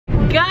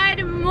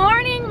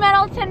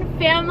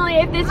family.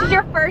 If this is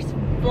your first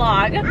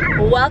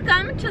vlog,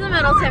 welcome to the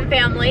Middleton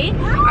family.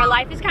 Our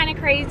life is kind of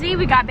crazy.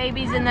 We got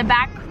babies in the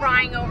back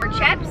crying over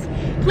chips.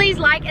 Please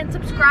like and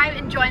subscribe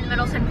and join the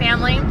Middleton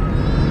family.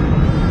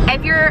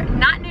 If you're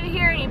not new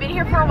here and you've been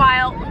here for a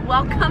while,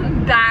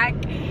 welcome back.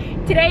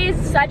 Today is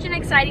such an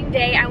exciting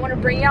day. I want to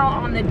bring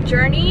y'all on the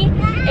journey.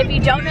 If you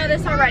don't know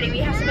this already, we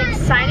have some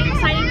exciting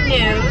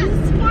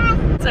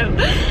news. So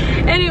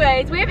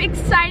anyways, we have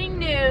exciting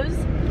news.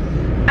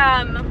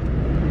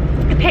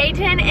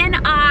 Peyton and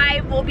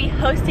I will be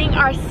hosting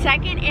our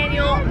second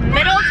annual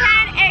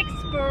Middleton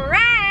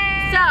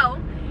Express. So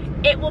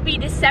it will be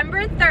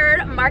December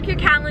 3rd. Mark your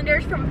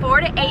calendars from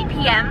 4 to 8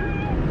 p.m.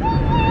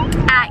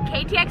 at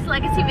KTX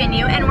Legacy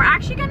Venue, and we're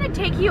actually going to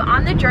take you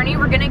on the journey.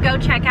 We're going to go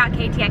check out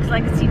KTX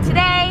Legacy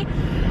today.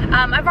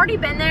 I've already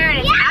been there and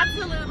it's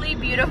absolutely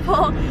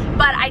beautiful,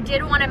 but I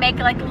did want to make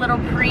like a little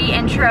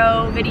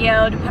pre-intro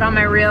video to put on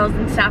my reels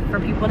and stuff for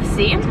people to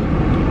see.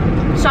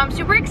 So I'm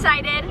super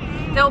excited.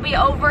 There will be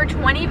over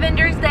 20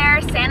 vendors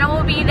there. Santa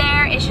will be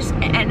there. It's just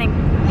an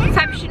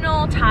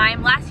exceptional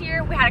time. Last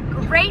year we had a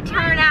great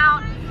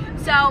turnout.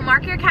 So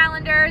mark your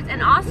calendars.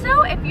 And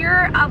also if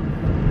you're a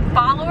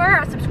follower,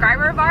 a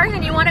subscriber of ours,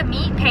 and you want to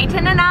meet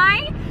Peyton and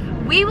I,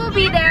 we will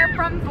be there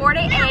from 4 to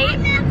 8.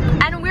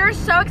 And we're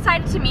so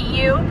excited to meet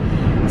you.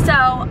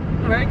 So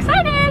we're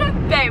excited.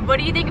 Babe, what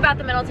do you think about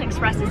the Middleton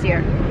Express this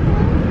year?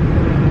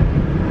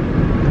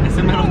 It's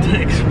the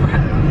Middleton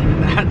Express.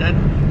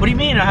 What do you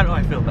mean? How do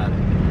I feel about it?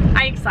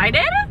 Are you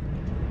excited?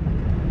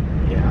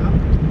 Yeah.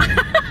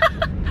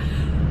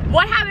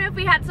 What happened if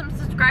we had some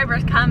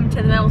subscribers come to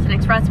the Middleton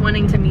Express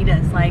wanting to meet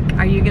us? Like,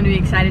 are you gonna be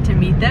excited to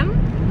meet them?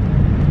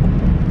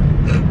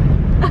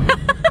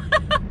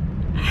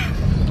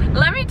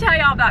 Let me tell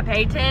y'all about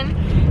Peyton.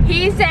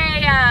 He's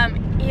a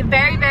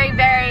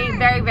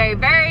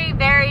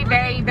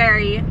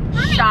very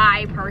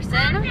shy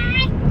person.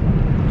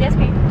 Yes,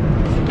 babe.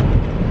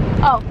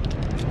 Oh,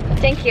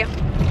 thank you.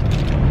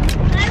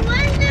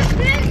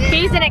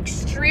 He's an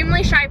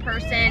extremely shy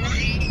person,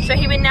 so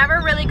he would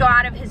never really go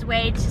out of his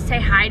way to say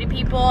hi to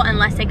people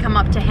unless they come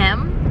up to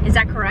him. Is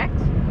that correct?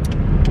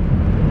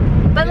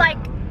 But like,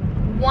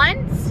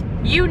 once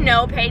you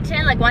know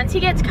Peyton, like once he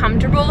gets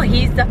comfortable,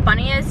 he's the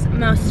funniest,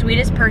 most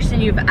sweetest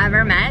person you've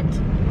ever met.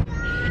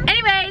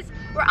 Anyways,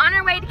 we're on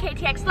our way to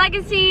KTX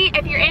Legacy.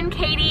 If you're in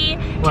Katy,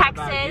 Texas.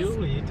 About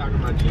you? Are you talking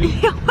about you?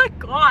 Oh my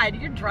God,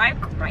 you drive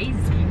crazy.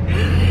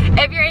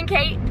 If you're in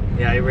Katy.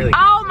 Yeah, you really.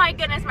 Oh my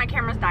goodness, my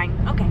camera's dying.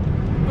 Okay,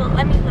 well,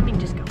 let me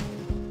just go.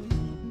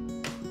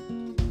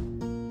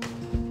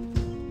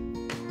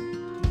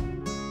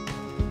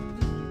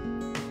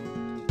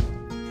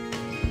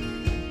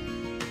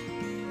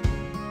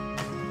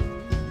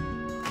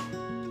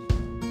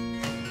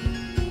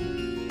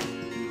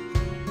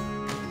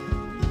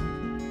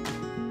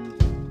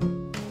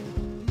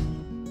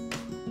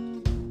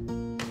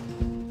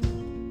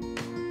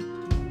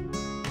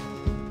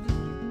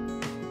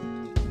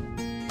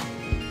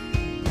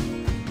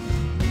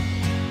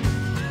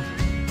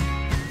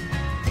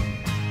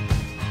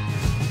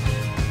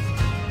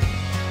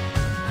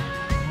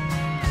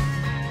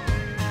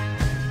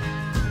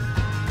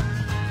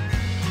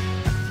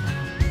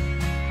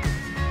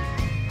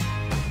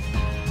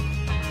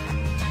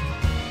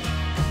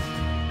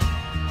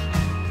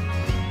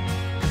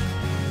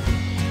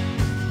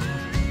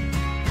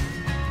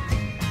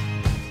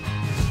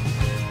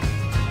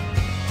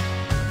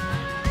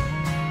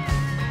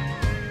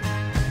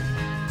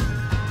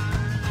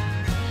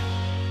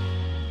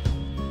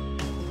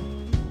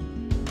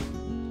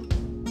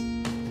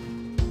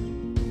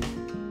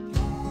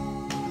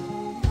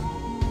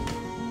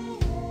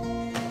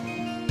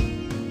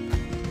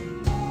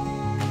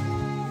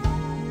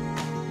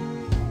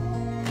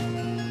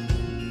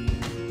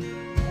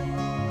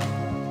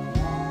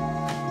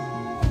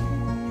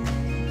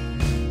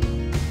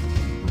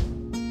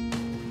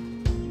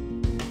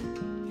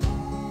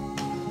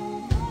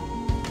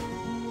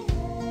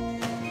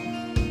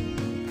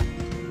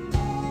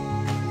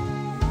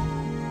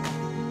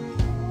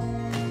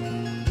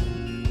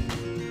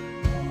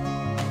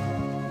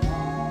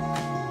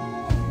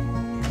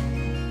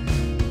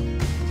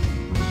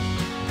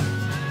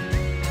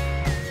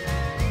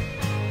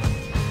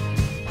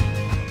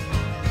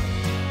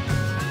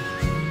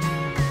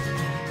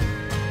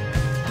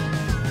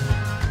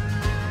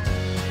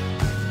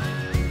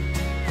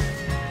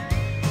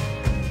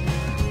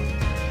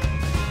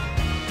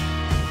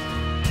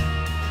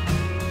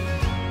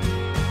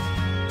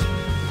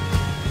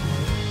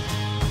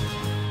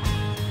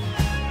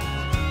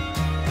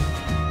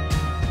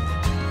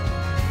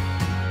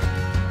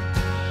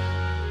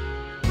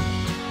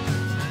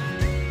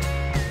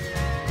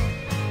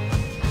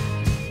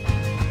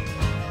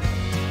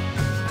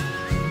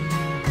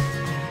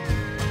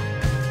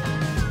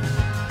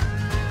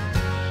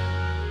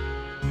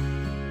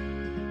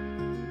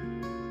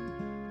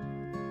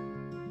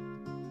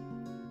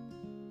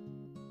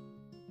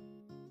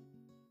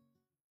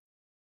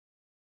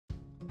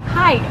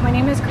 Hi, my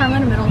name is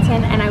Carmelita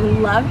Middleton, and I would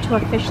love to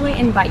officially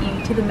invite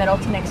you to the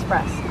Middleton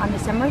Express on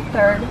December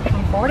 3rd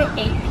from 4 to 8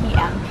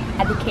 p.m.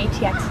 at the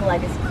KTX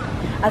Legacy.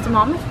 As a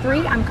mom of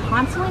 3, I'm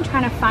constantly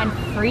trying to find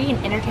free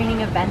and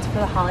entertaining events for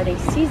the holiday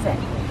season.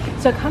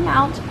 So come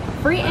out,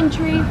 free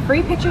entry,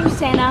 free pictures of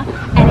Santa,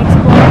 and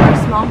explore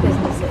our small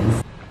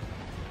businesses.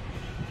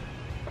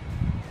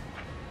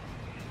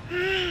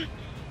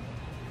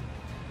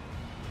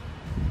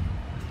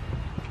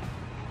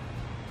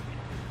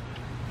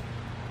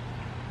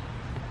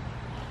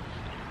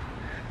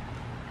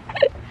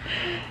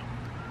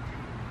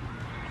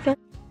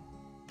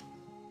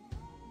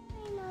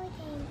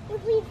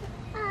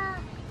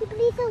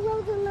 Please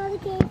load another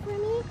game for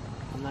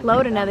me.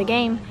 Load another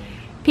game.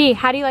 P,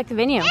 how do you like the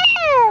venue?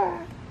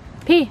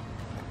 P.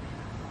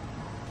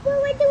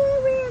 Well, I do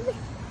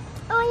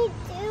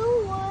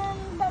one,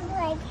 but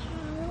like,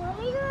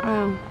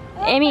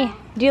 Amy,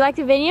 do you like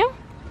the venue?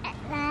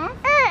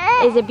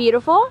 Is it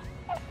beautiful?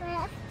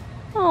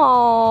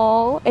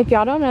 Oh, if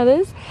y'all don't know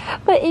this,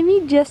 but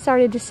Amy just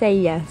started to say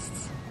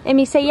yes.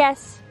 Amy, say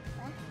yes.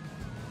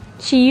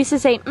 She used to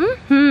say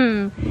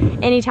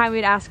anytime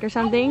we'd ask her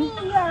something.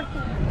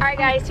 Alright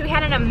guys, so we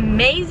had an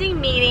amazing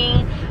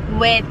meeting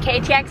with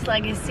KTX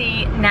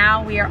Legacy.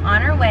 Now we are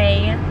on our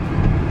way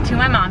to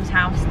my mom's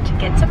house to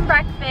get some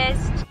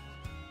breakfast.